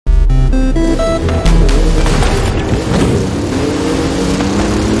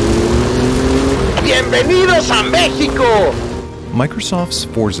¡Bienvenidos a México! Microsoft's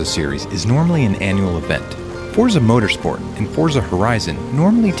Forza series is normally an annual event. Forza Motorsport and Forza Horizon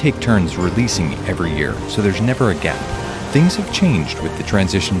normally take turns releasing every year, so there's never a gap. Things have changed with the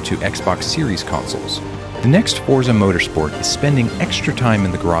transition to Xbox Series consoles. The next Forza Motorsport is spending extra time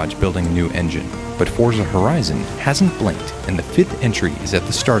in the garage building a new engine, but Forza Horizon hasn't blinked, and the 5th entry is at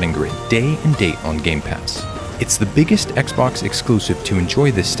the starting grid day and date on Game Pass. It's the biggest Xbox exclusive to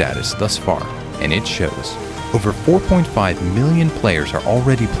enjoy this status thus far, and it shows. Over 4.5 million players are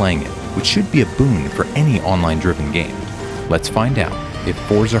already playing it, which should be a boon for any online-driven game. Let's find out if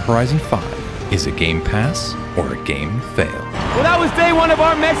Forza Horizon 5 is a Game Pass or a game fail. Well, that was day one of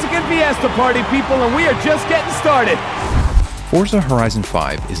our Mexican Fiesta party, people, and we are just getting started. Forza Horizon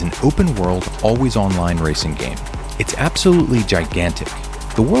 5 is an open-world, always-online racing game. It's absolutely gigantic.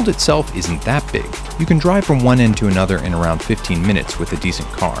 The world itself isn't that big. You can drive from one end to another in around 15 minutes with a decent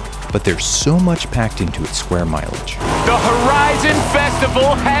car, but there's so much packed into its square mileage. The Horizon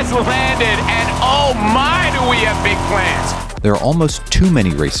Festival has landed, and oh my, do we have big plans! There are almost too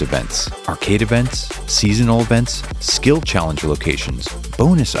many race events, arcade events, seasonal events, skill challenge locations,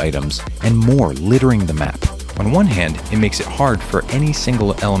 bonus items, and more littering the map. On one hand, it makes it hard for any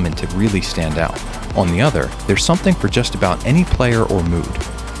single element to really stand out. On the other, there's something for just about any player or mood.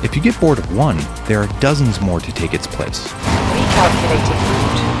 If you get bored of one, there are dozens more to take its place. Recalculating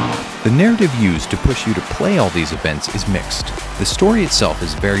route. The narrative used to push you to play all these events is mixed. The story itself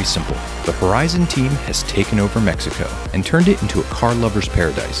is very simple. The Horizon team has taken over Mexico and turned it into a car lover's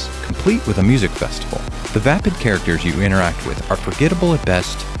paradise, complete with a music festival. The vapid characters you interact with are forgettable at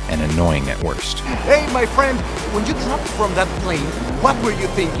best and annoying at worst. Hey, my friend, when you dropped from that plane, what were you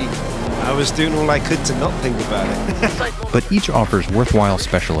thinking? I was doing all I could to not think about it. But each offers worthwhile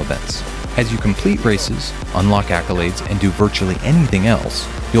special events. As you complete races, unlock accolades, and do virtually anything else,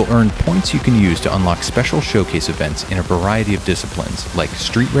 you'll earn points you can use to unlock special showcase events in a variety of disciplines, like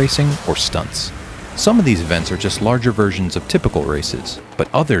street racing or stunts. Some of these events are just larger versions of typical races,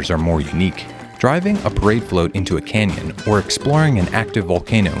 but others are more unique. Driving a parade float into a canyon or exploring an active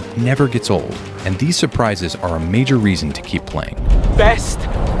volcano never gets old, and these surprises are a major reason to keep playing. Best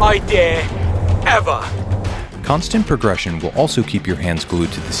idea ever! Constant progression will also keep your hands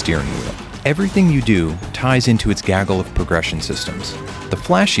glued to the steering wheel. Everything you do ties into its gaggle of progression systems. The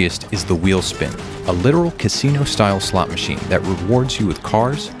flashiest is the wheel spin, a literal casino-style slot machine that rewards you with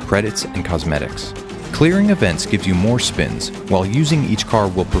cars, credits, and cosmetics. Clearing events gives you more spins, while using each car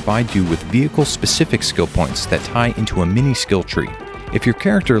will provide you with vehicle-specific skill points that tie into a mini skill tree. If your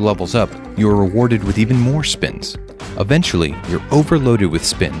character levels up, you are rewarded with even more spins. Eventually, you're overloaded with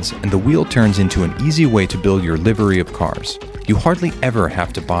spins, and the wheel turns into an easy way to build your livery of cars. You hardly ever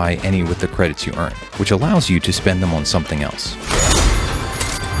have to buy any with the credits you earn, which allows you to spend them on something else.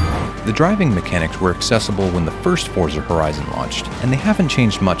 The driving mechanics were accessible when the first Forza Horizon launched, and they haven't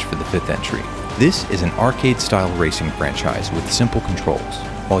changed much for the 5th entry. This is an arcade-style racing franchise with simple controls.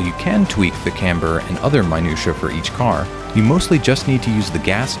 While you can tweak the camber and other minutiae for each car, you mostly just need to use the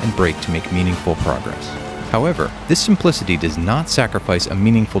gas and brake to make meaningful progress. However, this simplicity does not sacrifice a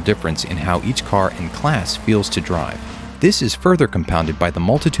meaningful difference in how each car and class feels to drive. This is further compounded by the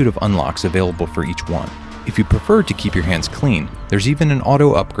multitude of unlocks available for each one. If you prefer to keep your hands clean, there's even an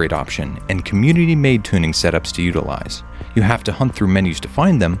auto upgrade option and community-made tuning setups to utilize. You have to hunt through menus to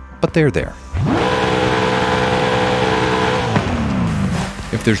find them, but they're there.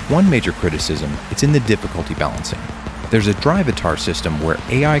 If there's one major criticism, it's in the difficulty balancing. There's a drive-atar system where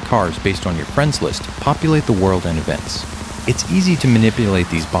AI cars based on your friends list populate the world and events. It's easy to manipulate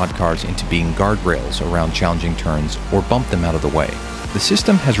these bot cars into being guardrails around challenging turns or bump them out of the way. The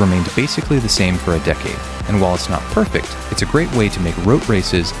system has remained basically the same for a decade, and while it's not perfect, it's a great way to make road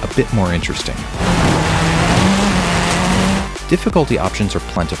races a bit more interesting. Difficulty options are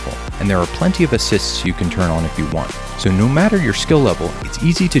plentiful, and there are plenty of assists you can turn on if you want. So no matter your skill level, it's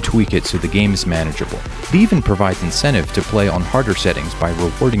easy to tweak it so the game is manageable. It even provides incentive to play on harder settings by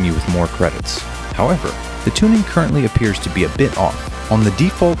rewarding you with more credits. However, the tuning currently appears to be a bit off. On the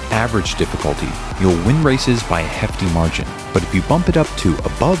default average difficulty, you'll win races by a hefty margin. But if you bump it up to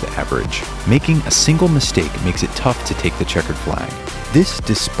above average, making a single mistake makes it tough to take the checkered flag. This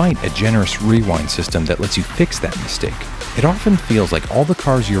despite a generous rewind system that lets you fix that mistake. It often feels like all the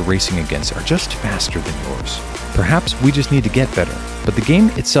cars you're racing against are just faster than yours. Perhaps we just need to get better, but the game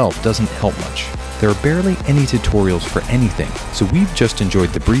itself doesn't help much. There are barely any tutorials for anything, so we've just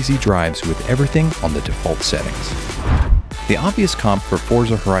enjoyed the breezy drives with everything on the default settings. The obvious comp for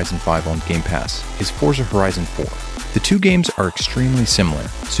Forza Horizon 5 on Game Pass is Forza Horizon 4. The two games are extremely similar,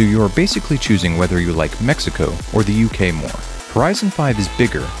 so you are basically choosing whether you like Mexico or the UK more. Horizon 5 is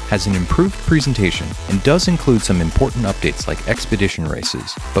bigger, has an improved presentation, and does include some important updates like expedition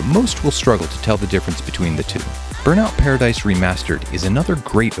races, but most will struggle to tell the difference between the two. Burnout Paradise Remastered is another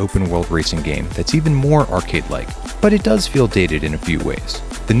great open-world racing game that's even more arcade-like, but it does feel dated in a few ways.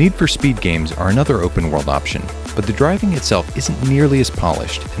 The Need for Speed games are another open-world option, but the driving itself isn't nearly as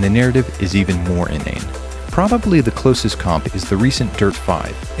polished, and the narrative is even more inane. Probably the closest comp is the recent Dirt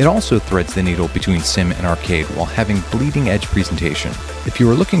 5. It also threads the needle between sim and arcade while having bleeding-edge presentation. If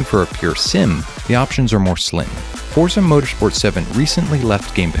you are looking for a pure sim, the options are more slim. Forza Motorsport 7 recently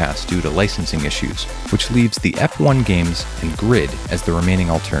left Game Pass due to licensing issues, which leaves the F1 games and Grid as the remaining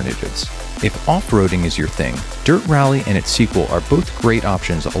alternatives. If off-roading is your thing, Dirt Rally and its sequel are both great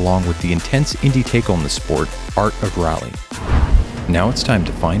options along with the intense indie take on the sport, Art of Rally. Now it's time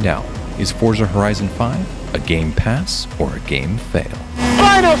to find out. Is Forza Horizon 5 a game pass or a game fail?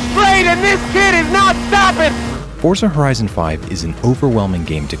 Final straight, and this kid is not stopping! Forza Horizon 5 is an overwhelming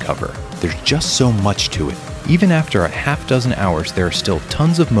game to cover. There's just so much to it. Even after a half dozen hours, there are still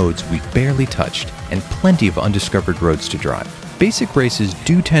tons of modes we've barely touched, and plenty of undiscovered roads to drive. Basic races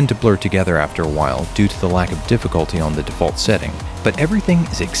do tend to blur together after a while due to the lack of difficulty on the default setting, but everything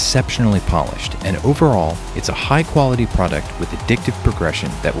is exceptionally polished, and overall, it's a high-quality product with addictive progression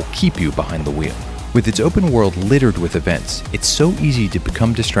that will keep you behind the wheel. With its open world littered with events, it's so easy to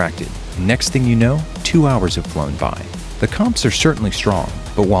become distracted, and next thing you know, 2 hours have flown by. The comps are certainly strong,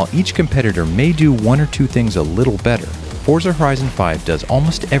 but while each competitor may do one or two things a little better, Forza Horizon 5 does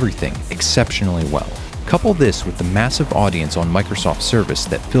almost everything exceptionally well. Couple this with the massive audience on Microsoft's service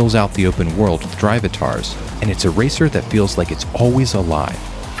that fills out the open world with drivatars, and it's a racer that feels like it's always alive.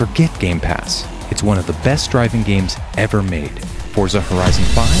 Forget Game Pass. It's one of the best driving games ever made. Forza Horizon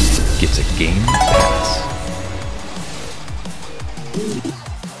 5 gets a Game Pass.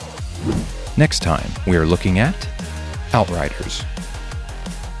 Next time, we are looking at Outriders.